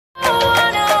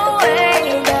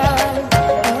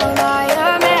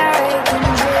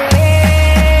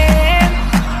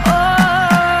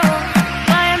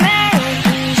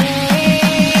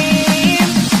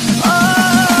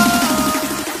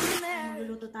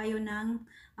tayo ng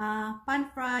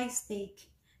pan-fry steak.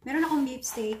 Meron akong beef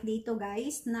steak dito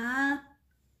guys na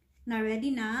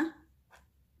ready na.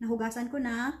 Nahugasan ko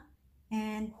na.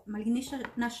 And malinis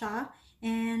na siya.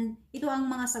 And ito ang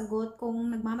mga sagot kung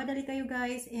nagmamadali kayo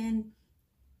guys. And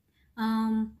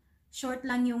short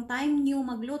lang yung time nyo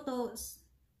magluto.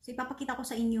 So ipapakita ko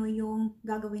sa inyo yung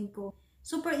gagawin ko.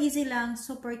 Super easy lang.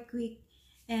 Super quick.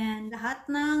 And lahat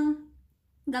ng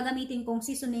gagamitin kong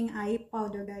seasoning ay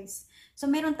powder guys. So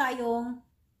meron tayong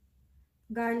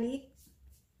garlic,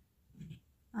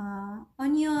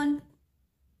 onion,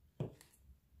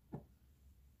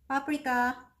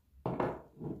 paprika,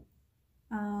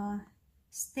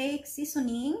 steak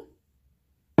seasoning,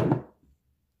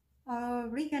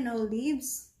 oregano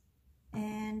leaves,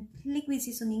 and liquid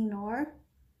seasoning Knorr.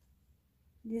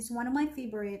 This is one of my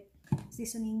favorite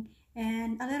seasoning,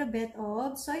 and a little bit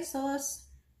of soy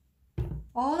sauce.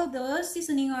 All of those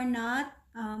seasoning are not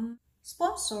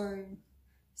sponsored.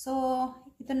 So,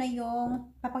 ito na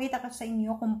yung papakita ko sa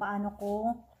inyo kung paano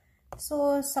ko.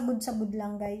 So, sabud-sabud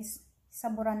lang guys.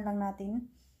 Saburan lang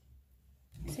natin.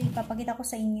 So, ipapakita ko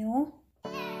sa inyo.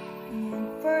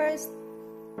 And first,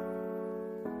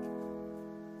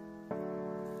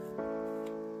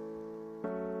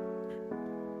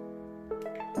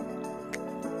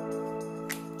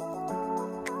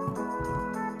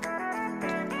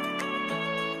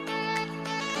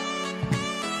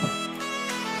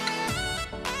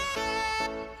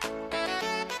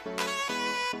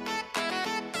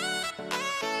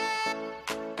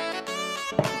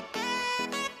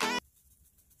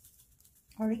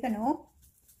 oregano.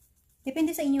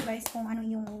 Depende sa inyo guys kung ano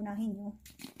yung unahin nyo.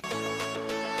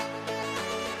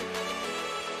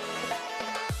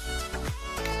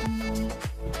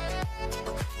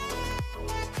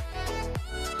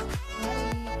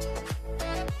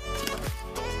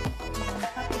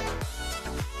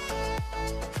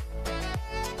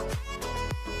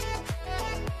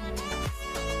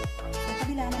 Sa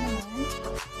kabila na naman,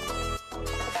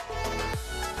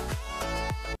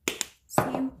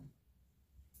 same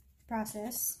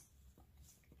process.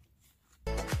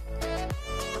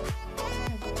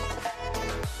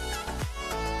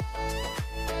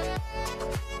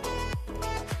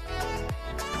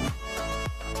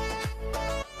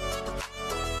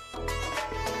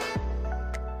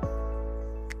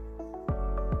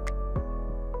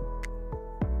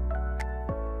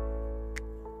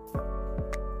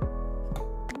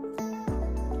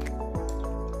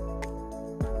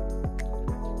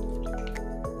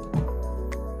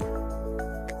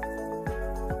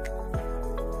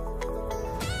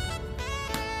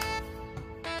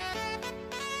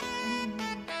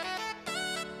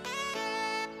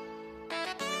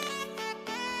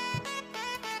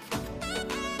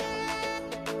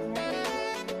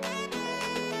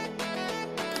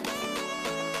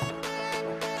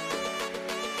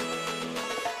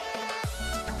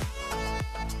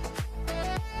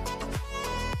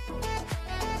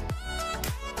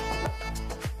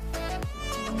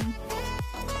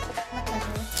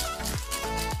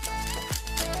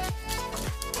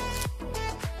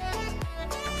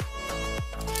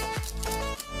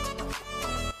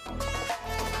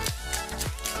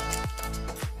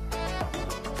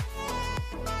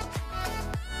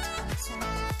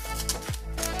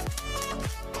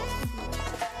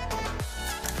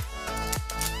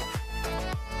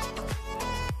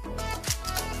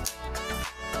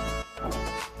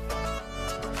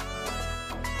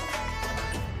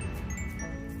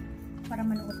 Para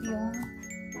manuot yung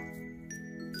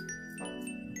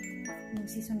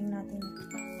seasoning natin.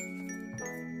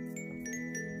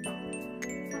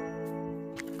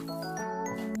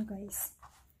 Ayan guys.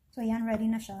 So ayan, ready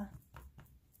na siya.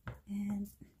 And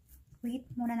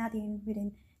wait muna natin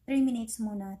within 3 minutes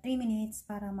muna. 3 minutes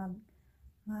para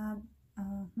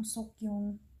musok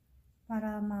yung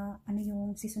ano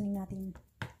yung seasoning natin.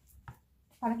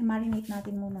 Para i-marinate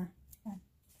natin muna.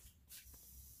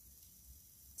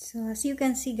 So, as you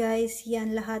can see guys,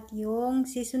 yan lahat yung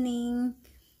seasoning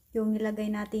yung nilagay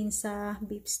natin sa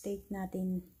beef steak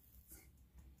natin.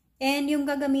 And yung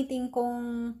gagamitin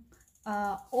kong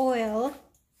oil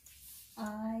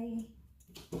ay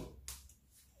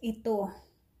ito.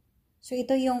 So,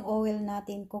 ito yung oil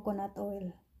natin, coconut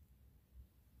oil.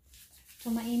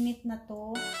 So, mainit na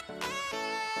to.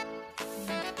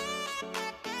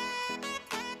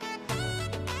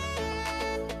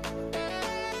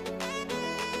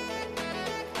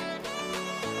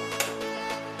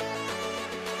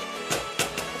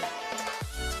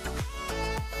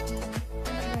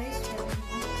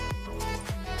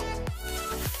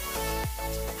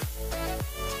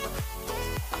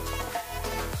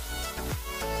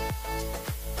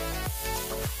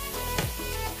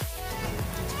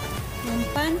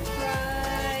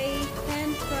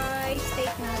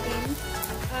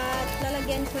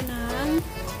 lalagyan ko ng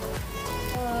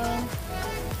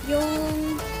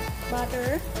yung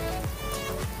butter.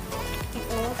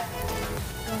 Ito.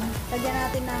 Lagyan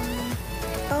natin ng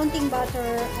kaunting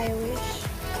butter, Irish.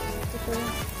 Ito.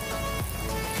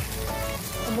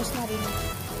 Ubos na rin.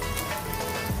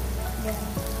 Yan.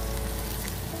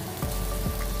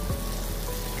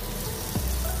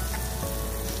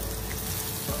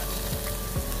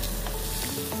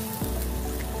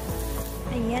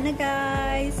 Ayan na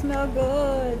guys. Smell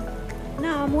good.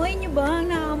 Naamoy nyo ba?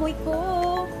 Naamoy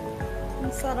ko.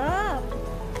 Ang sarap.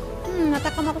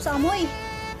 Natakam ako sa amoy.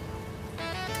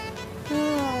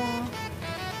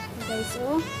 Guys,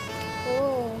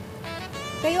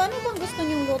 kayo, ano bang gusto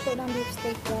nyong luto ng beef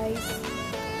steak, guys?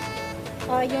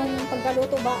 Yung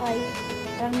pagkaluto ba ay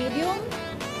medium?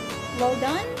 Well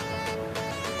done?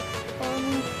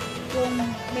 Yung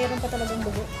meron pa talagang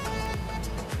dugo?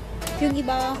 Yung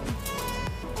iba,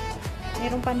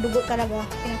 meron pang dugo talaga,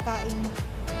 pinakain.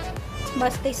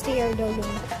 Mas tastier daw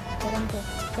yung parang ko.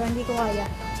 Pero hindi ko kaya.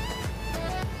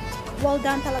 Well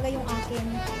done talaga yung akin.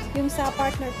 Yung sa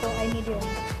partner ko ay medium.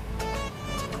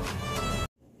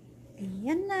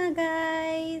 Ayan na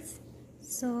guys.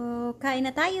 So, kain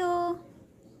na tayo.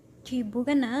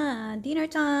 Chibuga na. Dinner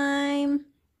time.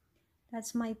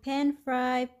 That's my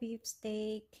pan-fried beef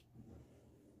steak.